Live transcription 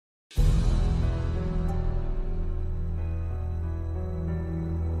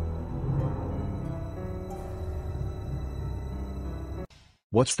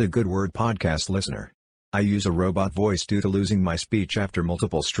What's the Good Word podcast listener? I use a robot voice due to losing my speech after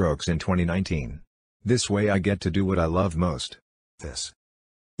multiple strokes in 2019. This way I get to do what I love most. This.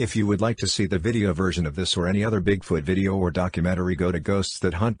 If you would like to see the video version of this or any other Bigfoot video or documentary, go to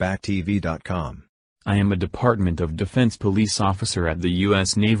ghoststhathuntbacktv.com. I am a Department of Defense police officer at the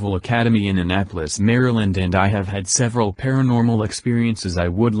U.S. Naval Academy in Annapolis, Maryland, and I have had several paranormal experiences I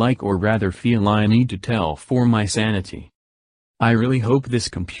would like, or rather feel I need to tell for my sanity. I really hope this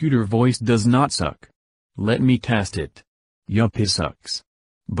computer voice does not suck. Let me test it. Yup, it sucks.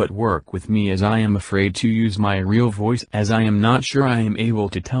 But work with me, as I am afraid to use my real voice, as I am not sure I am able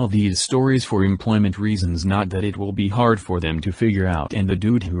to tell these stories for employment reasons, not that it will be hard for them to figure out, and the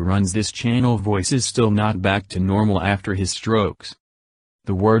dude who runs this channel voice is still not back to normal after his strokes.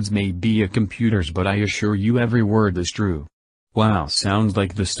 The words may be a computer's, but I assure you every word is true. Wow, sounds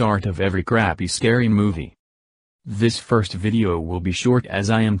like the start of every crappy scary movie. This first video will be short, as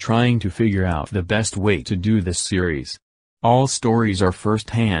I am trying to figure out the best way to do this series. All stories are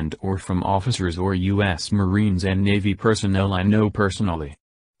first-hand or from officers or U.S. Marines and Navy personnel I know personally.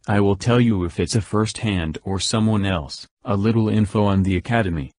 I will tell you if it's a first-hand or someone else. A little info on the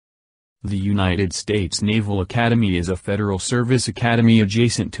Academy. The United States Naval Academy is a federal service academy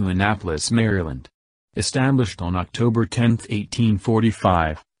adjacent to Annapolis, Maryland. Established on October 10,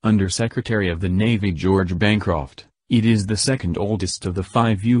 1845, under Secretary of the Navy George Bancroft, it is the second oldest of the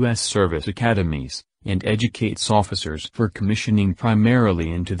 5 U.S. service academies, and educates officers for commissioning primarily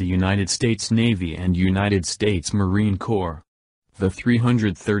into the United States Navy and United States Marine Corps. The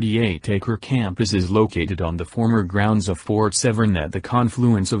 338-acre campus is located on the former grounds of Fort Severn at the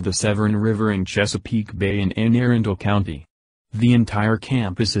confluence of the Severn River in Chesapeake Bay in Anne Arundel County. The entire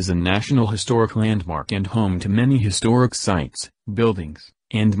campus is a National Historic Landmark and home to many historic sites, buildings,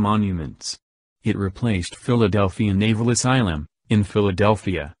 and monuments. It replaced Philadelphia Naval Asylum, in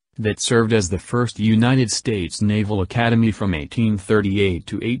Philadelphia, that served as the first United States Naval Academy from 1838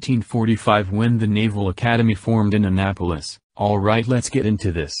 to 1845, when the Naval Academy formed in Annapolis. Alright, let's get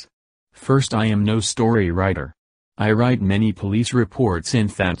into this. First, I am no story writer. I write many police reports, and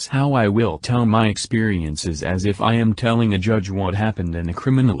that's how I will tell my experiences, as if I am telling a judge what happened in a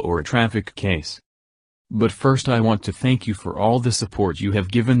criminal or a traffic case. But first, I want to thank you for all the support you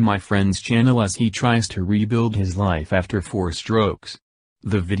have given my friend's channel as he tries to rebuild his life after 4 strokes.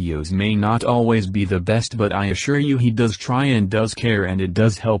 The videos may not always be the best, but I assure you he does try and does care, and it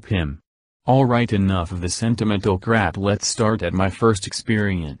does help him. Alright, enough of the sentimental crap, let's start at my first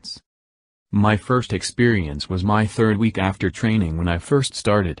experience. My first experience was my 3rd week after training when I first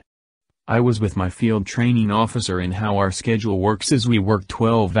started. I was with my field training officer, and how our schedule works is we work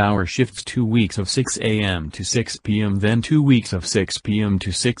 12-hour shifts, 2 weeks of 6 a.m. to 6 p.m. then 2 weeks of 6 p.m.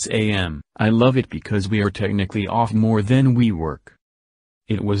 to 6 a.m. I love it because we are technically off more than we work.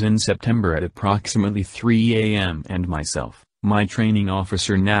 It was in September at approximately 3 a.m. and myself, my training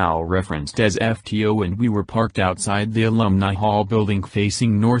officer, now referenced as FTO, and we were parked outside the Alumni Hall building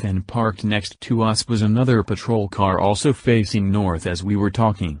facing north, and parked next to us was another patrol car also facing north as we were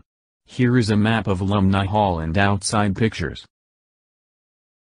talking. Here is a map of Alumni Hall and outside pictures.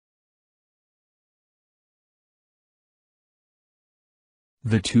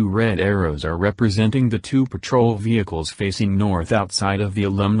 The 2 red arrows are representing the 2 patrol vehicles facing north outside of the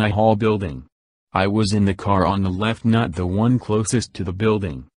Alumni Hall building. I was in the car on the left, not the one closest to the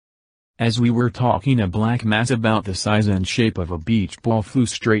building. As we were talking, a black mass about the size and shape of a beach ball flew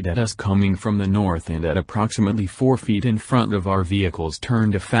straight at us coming from the north, and at approximately 4 feet in front of our vehicles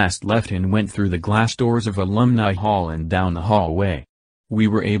turned a fast left and went through the glass doors of Alumni Hall and down the hallway. We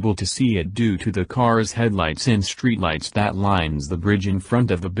were able to see it due to the car's headlights and streetlights that lines the bridge in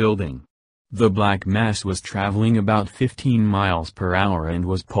front of the building. The black mass was traveling about 15 miles per hour and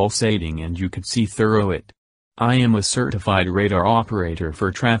was pulsating, and you could see through it. I am a certified radar operator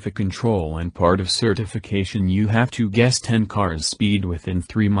for traffic control, and part of certification you have to guess 10 cars' speed within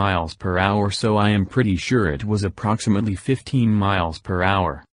 3 miles per hour, so I am pretty sure it was approximately 15 miles per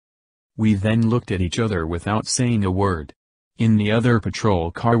hour. We then looked at each other without saying a word. In the other patrol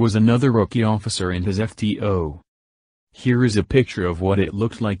car was another rookie officer and his FTO. Here is a picture of what it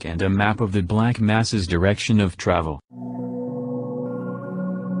looked like and a map of the black mass's direction of travel.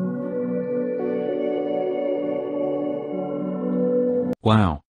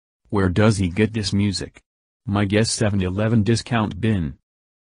 Wow. Where does he get this music? My guess, 7-Eleven discount bin.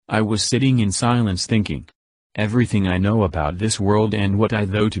 I was sitting in silence thinking. Everything I know about this world and what I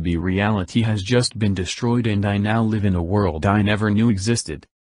thought to be reality has just been destroyed, and I now live in a world I never knew existed.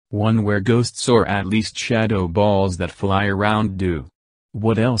 One where ghosts, or at least shadow balls that fly around, do.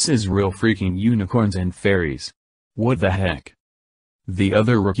 What else is real? Freaking unicorns and fairies. What the heck? The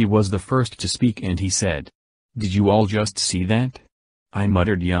other rookie was the first to speak and he said, "Did you all just see that?" I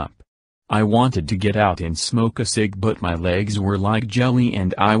muttered yup. I wanted to get out and smoke a cig but my legs were like jelly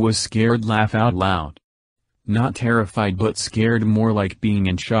and I was scared laugh out loud. Not terrified but scared, more like being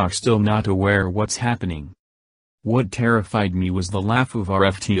in shock, still not aware what's happening. What terrified me was the laugh of our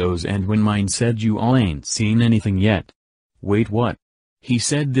FTOs and when mine said, "You all ain't seen anything yet." Wait, what? He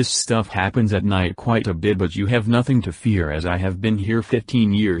said this stuff happens at night quite a bit but you have nothing to fear as I have been here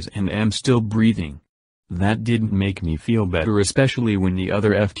 15 years and am still breathing. That didn't make me feel better, especially when the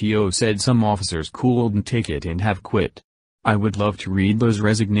other FTO said some officers couldn't take it and have quit. I would love to read those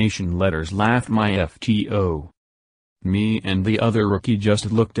resignation letters, laughed my FTO. Me and the other rookie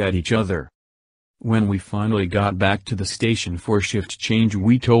just looked at each other. When we finally got back to the station for shift change,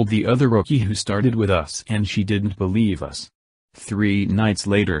 we told the other rookie who started with us and she didn't believe us. 3 nights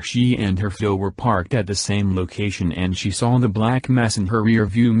later she and her FTO were parked at the same location and she saw the black mass in her rear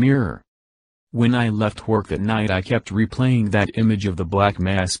view mirror. When I left work that night I kept replaying that image of the black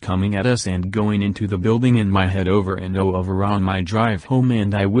mass coming at us and going into the building in my head over and over on my drive home,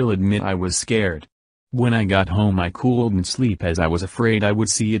 and I will admit I was scared. When I got home I couldn't sleep as I was afraid I would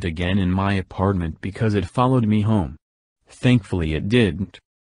see it again in my apartment because it followed me home. Thankfully it didn't.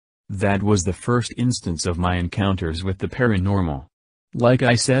 That was the first instance of my encounters with the paranormal. Like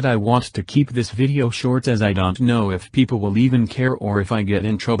I said, I want to keep this video short as I don't know if people will even care or if I get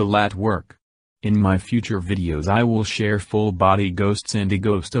in trouble at work. In my future videos I will share full-body ghosts and a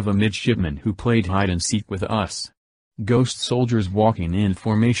ghost of a midshipman who played hide-and-seek with us. Ghost soldiers walking in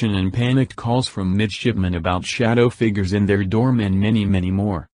formation and panicked calls from midshipmen about shadow figures in their dorm and many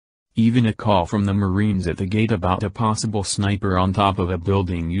more. Even a call from the Marines at the gate about a possible sniper on top of a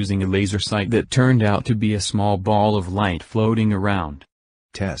building using a laser sight that turned out to be a small ball of light floating around.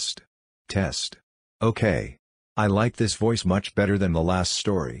 Test. Test. Okay. I like this voice much better than the last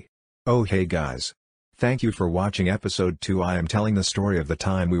story. Oh hey guys. Thank you for watching episode 2. I am telling the story of the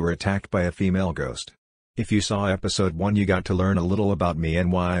time we were attacked by a female ghost. If you saw episode 1 you got to learn a little about me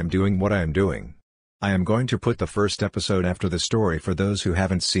and why I am doing what I am doing. I am going to put the first episode after the story for those who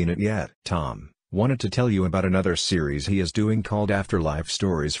haven't seen it yet. Tom wanted to tell you about another series he is doing called Afterlife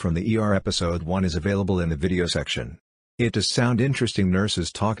Stories from the ER. Episode 1 is available in the video section. It does sound interesting.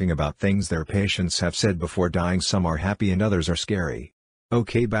 Nurses talking about things their patients have said before dying. Some are happy and others are scary.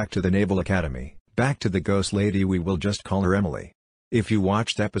 Okay, back to the Naval Academy, back to the ghost lady. We will just call her Emily. If you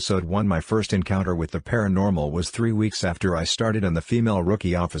watched episode 1, my first encounter with the paranormal was 3 weeks after I started, and the female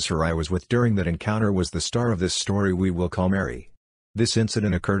rookie officer I was with during that encounter was the star of this story. We will call Mary. This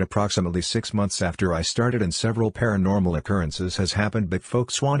incident occurred approximately 6 months after I started and several paranormal occurrences has happened, but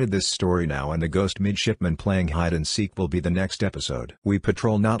folks wanted this story now and the ghost midshipman playing hide and seek will be the next episode. We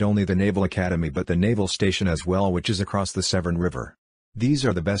patrol not only the Naval Academy but the naval station as well, which is across the Severn River. These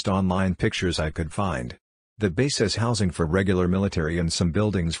are the best online pictures I could find. The base has housing for regular military and some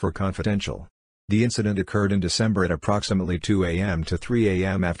buildings for confidential. The incident occurred in December at approximately 2 a.m. to 3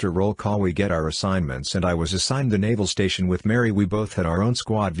 a.m. After roll call we get our assignments and I was assigned the naval station with Mary. We both had our own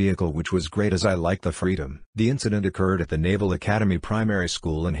squad vehicle, which was great as I liked the freedom. The incident occurred at the Naval Academy Primary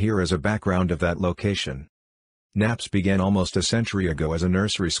School, and here is a background of that location. NAPS began almost a century ago as a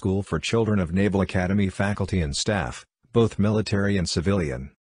nursery school for children of Naval Academy faculty and staff, both military and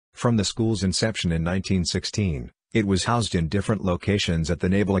civilian. From the school's inception in 1916, it was housed in different locations at the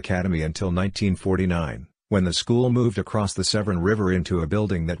Naval Academy until 1949, when the school moved across the Severn River into a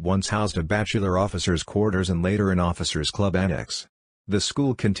building that once housed a bachelor officers' quarters and later an officers' club annex. The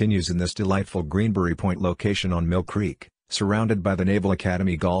school continues in this delightful Greenbury Point location on Mill Creek, surrounded by the Naval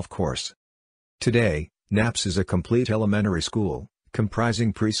Academy golf course. Today, NAPS is a complete elementary school,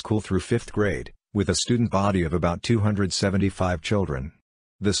 comprising preschool through 5th grade, with a student body of about 275 children.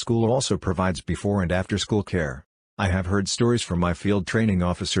 The school also provides before and after school care. I have heard stories from my field training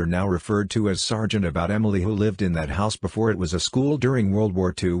officer, now referred to as Sergeant, about Emily, who lived in that house before it was a school during World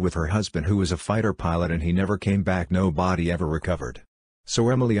War II with her husband, who was a fighter pilot, and he never came back. No body ever recovered. So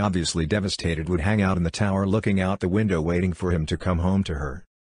Emily, obviously devastated, would hang out in the tower looking out the window waiting for him to come home to her.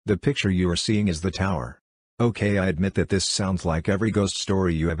 The picture you are seeing is the tower. Okay, I admit that this sounds like every ghost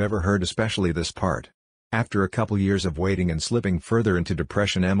story you have ever heard, especially this part. After a couple years of waiting and slipping further into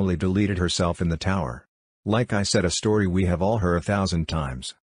depression, Emily deleted herself in the tower. Like I said, a story we have all heard 1,000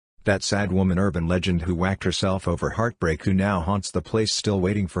 times. That sad woman, urban legend, who whacked herself over heartbreak, who now haunts the place still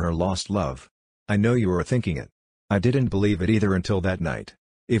waiting for her lost love. I know you are thinking it. I didn't believe it either until that night.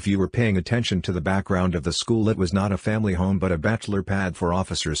 If you were paying attention to the background of the school, it was not a family home but a bachelor pad for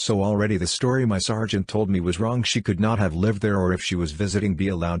officers, so already the story my sergeant told me was wrong. She could not have lived there, or if she was visiting, be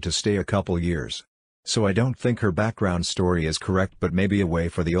allowed to stay a couple years. So I don't think her background story is correct, but maybe a way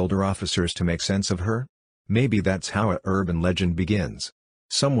for the older officers to make sense of her? Maybe that's how a urban legend begins.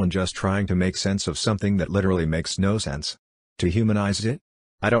 Someone just trying to make sense of something that literally makes no sense. To humanize it?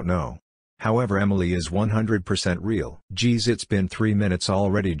 I don't know. However, Emily is 100% real. Geez, it's been 3 minutes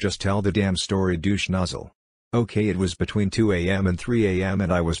already, just tell the damn story, douche nozzle. Okay, it was between 2 a.m. and 3 a.m.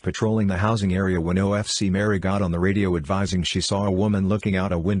 and I was patrolling the housing area when OFC Mary got on the radio advising she saw a woman looking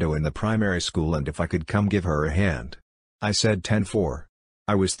out a window in the primary school and if I could come give her a hand. I said 10-4.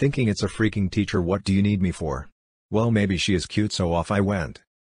 I was thinking, it's a freaking teacher, what do you need me for? Well, maybe she is cute, so off I went.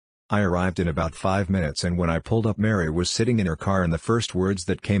 I arrived in about 5 minutes and when I pulled up, Mary was sitting in her car and the first words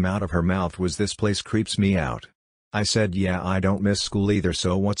that came out of her mouth was, "This place creeps me out." I said, "Yeah, I don't miss school either,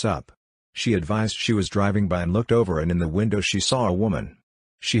 so what's up?" She advised she was driving by and looked over and in the window she saw a woman.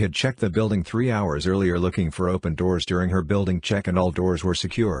 She had checked the building 3 hours earlier looking for open doors during her building check and all doors were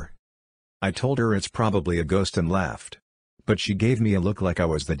secure. I told her it's probably a ghost and laughed. But she gave me a look like I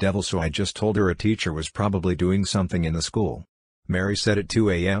was the devil, so I just told her a teacher was probably doing something in the school. Mary said at 2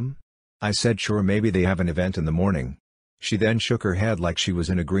 a.m.? I said sure, maybe they have an event in the morning. She then shook her head like she was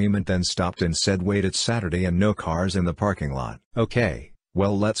in agreement, then stopped and said, "Wait, it's Saturday and no cars in the parking lot." Okay.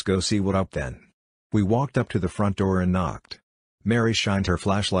 Well, let's go see what up then. We walked up to the front door and knocked. Mary shined her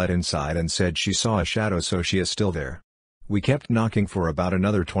flashlight inside and said she saw a shadow, so she is still there. We kept knocking for about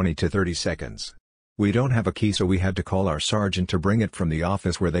another 20 to 30 seconds. We don't have a key, so we had to call our sergeant to bring it from the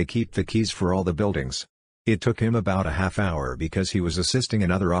office where they keep the keys for all the buildings. It took him about a half hour because he was assisting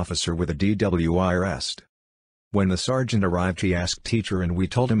another officer with a DWI arrest. When the sergeant arrived, he asked teacher and we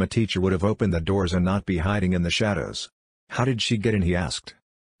told him a teacher would have opened the doors and not be hiding in the shadows. "How did she get in?" he asked.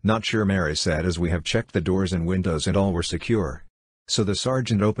 "Not sure," Mary said, "as we have checked the doors and windows and all were secure." So the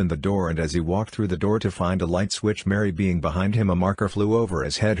sergeant opened the door and as he walked through the door to find a light switch, Mary being behind him, a marker flew over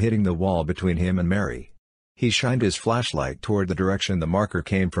his head, hitting the wall between him and Mary. He shined his flashlight toward the direction the marker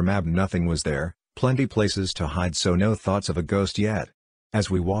came from. Nothing was there, plenty places to hide, so no thoughts of a ghost yet. As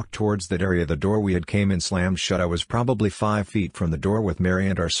we walked towards that area, the door we had came in slammed shut. I was probably 5 feet from the door with Mary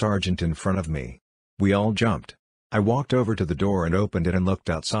and our sergeant in front of me. We all jumped. I walked over to the door and opened it and looked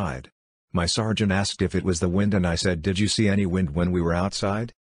outside. My sergeant asked if it was the wind and I said, "Did you see any wind when we were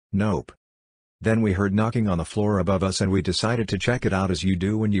outside?" "Nope." Then we heard knocking on the floor above us and we decided to check it out, as you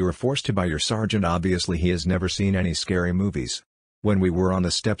do when you are forced to by your sergeant. Obviously he has never seen any scary movies. When we were on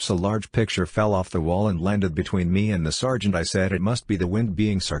the steps, a large picture fell off the wall and landed between me and the sergeant. I said it must be the wind,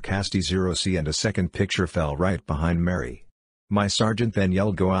 being sarcastic. 0C, and a second picture fell right behind Mary. My sergeant then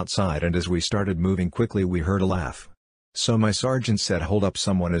yelled, "Go outside," and as we started moving quickly we heard a laugh. So my sergeant said, "Hold up,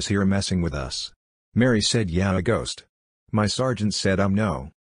 someone is here messing with us." Mary said, "Yeah, a ghost." My sergeant said,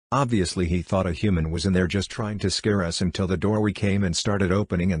 no. Obviously he thought a human was in there just trying to scare us, until the door we came and started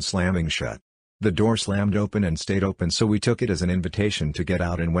opening and slamming shut. The door slammed open and stayed open, so we took it as an invitation to get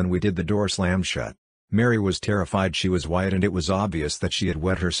out, and when we did, the door slammed shut. Mary was terrified. She was white and it was obvious that she had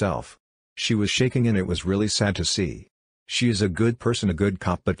wet herself. She was shaking and it was really sad to see. She is a good person, a good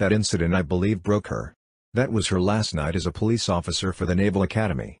cop, but that incident, I believe, broke her. That was her last night as a police officer for the Naval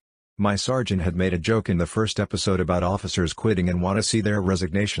Academy. My sergeant had made a joke in the first episode about officers quitting and want to see their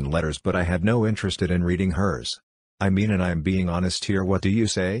resignation letters, but I had no interest in reading hers. I mean, and I am being honest here, what do you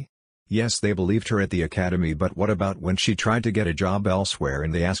say? Yes, they believed her at the academy, but what about when she tried to get a job elsewhere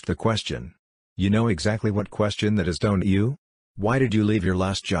and they asked the question? You know exactly what question that is, don't you? Why did you leave your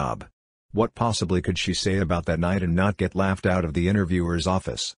last job? What possibly could she say about that night and not get laughed out of the interviewer's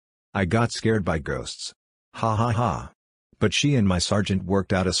office? I got scared by ghosts. Ha ha ha. But she and my sergeant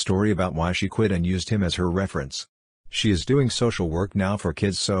worked out a story about why she quit and used him as her reference. She is doing social work now for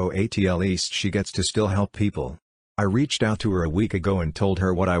kids, so at least she gets to still help people. I reached out to her a week ago and told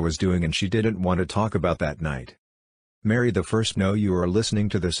her what I was doing, and she didn't want to talk about that night. Mary, the first, know you are listening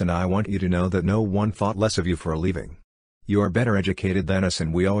to this, and I want you to know that no one thought less of you for leaving. You are better educated than us,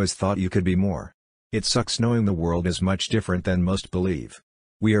 and we always thought you could be more. It sucks knowing the world is much different than most believe.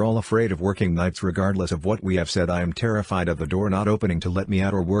 We are all afraid of working nights regardless of what we have said. I am terrified of the door not opening to let me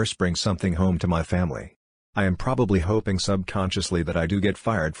out, or worse, bring something home to my family. I am probably hoping subconsciously that I do get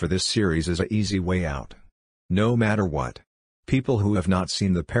fired for this series as an easy way out. No matter what. People who have not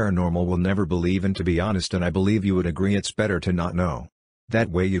seen the paranormal will never believe, and to be honest, and I believe you would agree, it's better to not know. That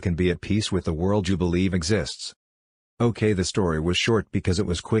way you can be at peace with the world you believe exists. Okay, the story was short because it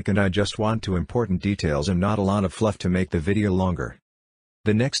was quick and I just want to important details and not a lot of fluff to make the video longer.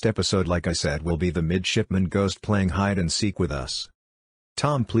 The next episode, like I said, will be the midshipman ghost playing hide and seek with us.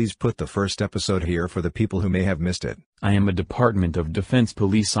 Tom, please put the first episode here for the people who may have missed it. I am a Department of Defense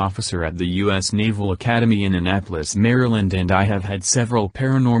police officer at the U.S. Naval Academy in Annapolis, Maryland, and I have had several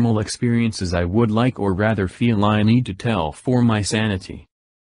paranormal experiences I would like, or rather feel I need to tell for my sanity.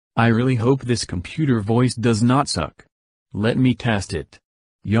 I really hope this computer voice does not suck. Let me test it.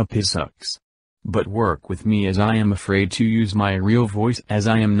 Yup, it sucks. But work with me, as I am afraid to use my real voice, as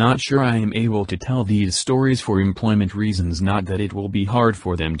I am not sure I am able to tell these stories for employment reasons, not that it will be hard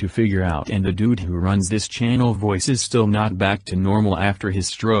for them to figure out, and the dude who runs this channel voice is still not back to normal after his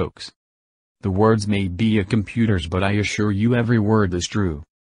strokes. The words may be a computer's, but I assure you every word is true.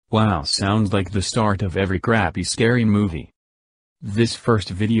 Wow, sounds like the start of every crappy scary movie. This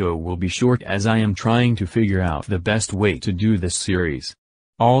first video will be short, as I am trying to figure out the best way to do this series.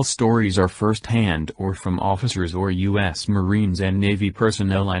 All stories are first-hand or from officers or U.S. Marines and Navy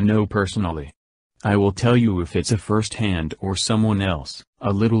personnel I know personally. I will tell you if it's a first-hand or someone else.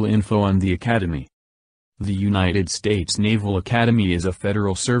 A little info on the Academy. The United States Naval Academy is a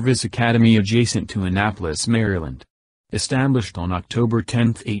federal service academy adjacent to Annapolis, Maryland. Established on October 10,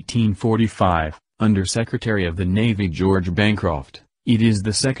 1845, under Secretary of the Navy George Bancroft, it is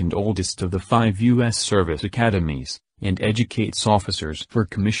the second oldest of the 5 U.S. service academies, and educates officers for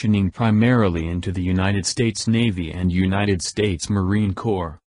commissioning primarily into the United States Navy and United States Marine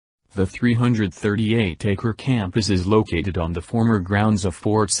Corps. The 338-acre campus is located on the former grounds of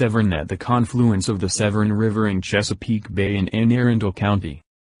Fort Severn at the confluence of the Severn River in Chesapeake Bay in Anne Arundel County.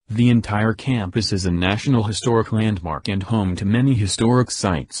 The entire campus is a National Historic Landmark and home to many historic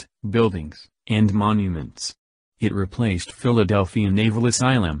sites, buildings, and monuments. It replaced Philadelphia Naval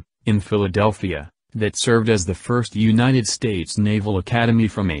Asylum, in Philadelphia, that served as the first United States Naval Academy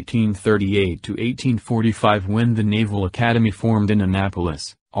from 1838 to 1845, when the Naval Academy formed in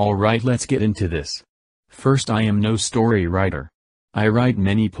Annapolis. Alright, let's get into this. First, I am no story writer. I write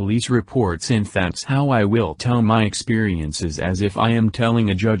many police reports, and that's how I will tell my experiences, as if I am telling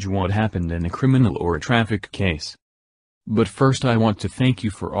a judge what happened in a criminal or a traffic case. But first, I want to thank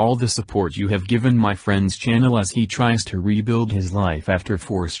you for all the support you have given my friend's channel as he tries to rebuild his life after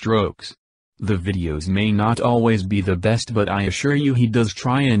 4 strokes. The videos may not always be the best, but I assure you he does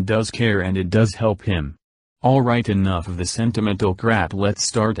try and does care, and it does help him. Alright, enough of the sentimental crap, let's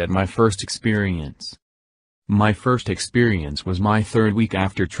start at my first experience. My first experience was my 3rd week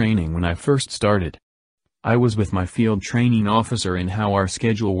after training when I first started. I was with my field training officer, and how our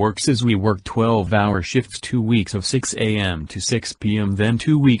schedule works is we work 12-hour shifts, 2 weeks of 6 a.m. to 6 p.m. then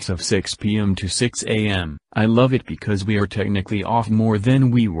 2 weeks of 6 p.m. to 6 a.m. I love it because we are technically off more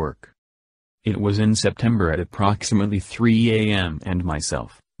than we work. It was in September at approximately 3 a.m. and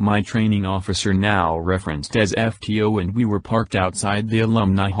myself, my training officer, now referenced as FTO, and we were parked outside the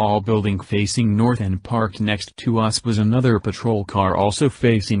Alumni Hall building facing north, and parked next to us was another patrol car also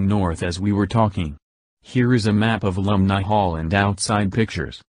facing north as we were talking. Here is a map of Alumni Hall and outside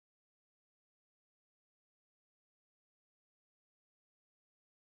pictures.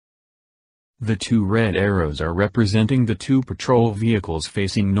 The 2 red arrows are representing the 2 patrol vehicles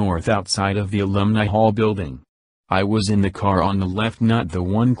facing north outside of the Alumni Hall building. I was in the car on the left, not the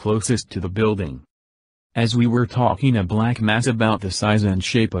one closest to the building. As we were talking, a black mass about the size and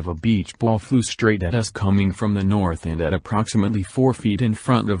shape of a beach ball flew straight at us coming from the north, and at approximately 4 feet in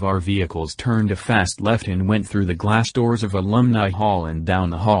front of our vehicles turned a fast left and went through the glass doors of Alumni Hall and down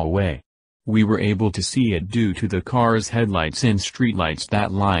the hallway. We were able to see it due to the car's headlights and streetlights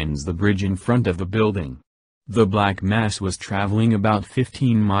that lines the bridge in front of the building. The black mass was traveling about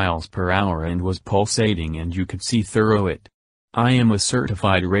 15 miles per hour and was pulsating, and you could see through it. I am a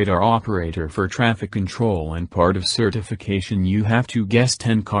certified radar operator for traffic control, and part of certification you have to guess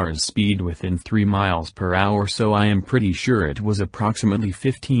 10 cars' speed within 3 miles per hour, so I am pretty sure it was approximately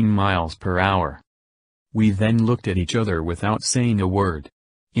 15 miles per hour. We then looked at each other without saying a word.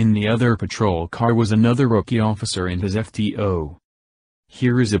 In the other patrol car was another rookie officer and his FTO.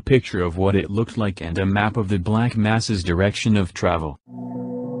 Here is a picture of what it looked like and a map of the black mass's direction of travel.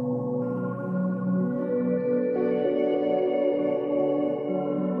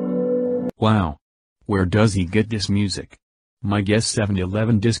 Wow. Where does he get this music? My guess,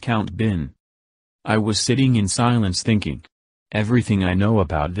 7-Eleven discount bin. I was sitting in silence thinking. Everything I know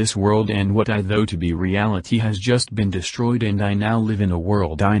about this world and what I thought to be reality has just been destroyed, and I now live in a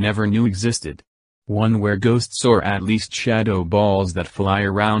world I never knew existed. One where ghosts, or at least shadow balls that fly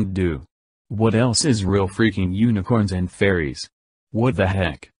around, do. What else is real? Freaking unicorns and fairies. What the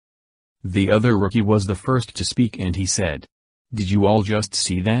heck? The other rookie was the first to speak, and he said, "Did you all just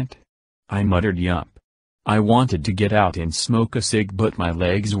see that?" I muttered, "Yup." I wanted to get out and smoke a cig, but my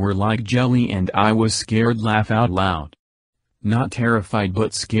legs were like jelly and I was scared laugh out loud. Not terrified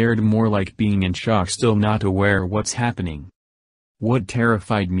but scared, more like being in shock, still not aware what's happening. What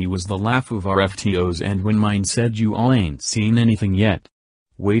terrified me was the laugh of our FTOs and when mine said, "You all ain't seen anything yet."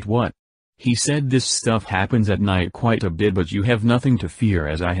 Wait, what? He said this stuff happens at night quite a bit, but you have nothing to fear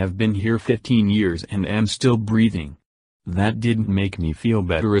as I have been here 15 years and am still breathing. That didn't make me feel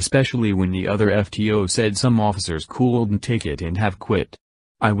better, especially when the other FTO said some officers couldn't take it and have quit.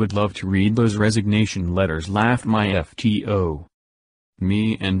 I would love to read those resignation letters, laughed my FTO.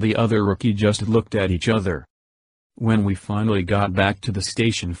 Me and the other rookie just looked at each other. When we finally got back to the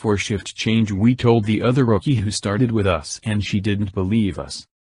station for shift change, we told the other rookie who started with us and she didn't believe us.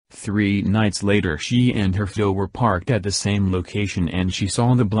 3 nights later she and her FTO were parked at the same location and she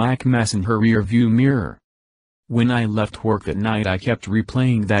saw the black mass in her rear view mirror. When I left work that night I kept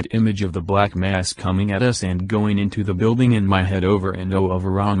replaying that image of the black mass coming at us and going into the building in my head over and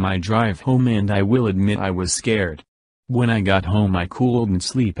over on my drive home, and I will admit I was scared. When I got home I couldn't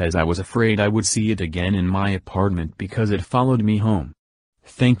sleep as I was afraid I would see it again in my apartment because it followed me home.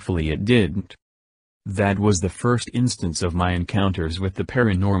 Thankfully it didn't. That was the first instance of my encounters with the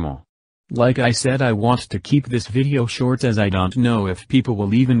paranormal. Like I said, I want to keep this video short as I don't know if people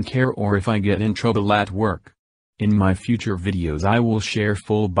will even care or if I get in trouble at work. In my future videos I will share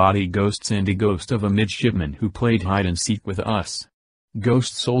full-body ghosts and a ghost of a midshipman who played hide-and-seek with us.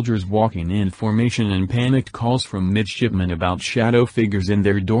 Ghost soldiers walking in formation and panicked calls from midshipmen about shadow figures in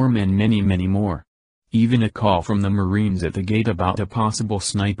their dorm and many more. Even a call from the Marines at the gate about a possible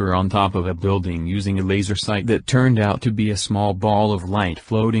sniper on top of a building using a laser sight that turned out to be a small ball of light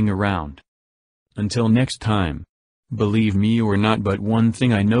floating around. Until next time. Believe me or not, but one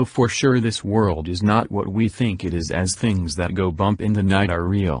thing I know for sure, this world is not what we think it is, as things that go bump in the night are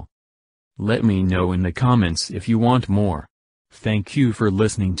real. Let me know in the comments if you want more. Thank you for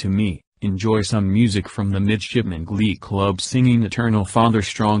listening to me. Enjoy some music from the Midshipman Glee Club singing Eternal Father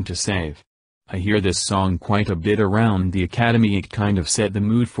Strong to Save. I hear this song quite a bit around the academy. It kind of set the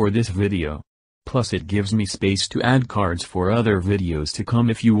mood for this video. Plus it gives me space to add cards for other videos to come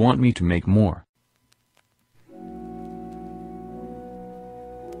if you want me to make more.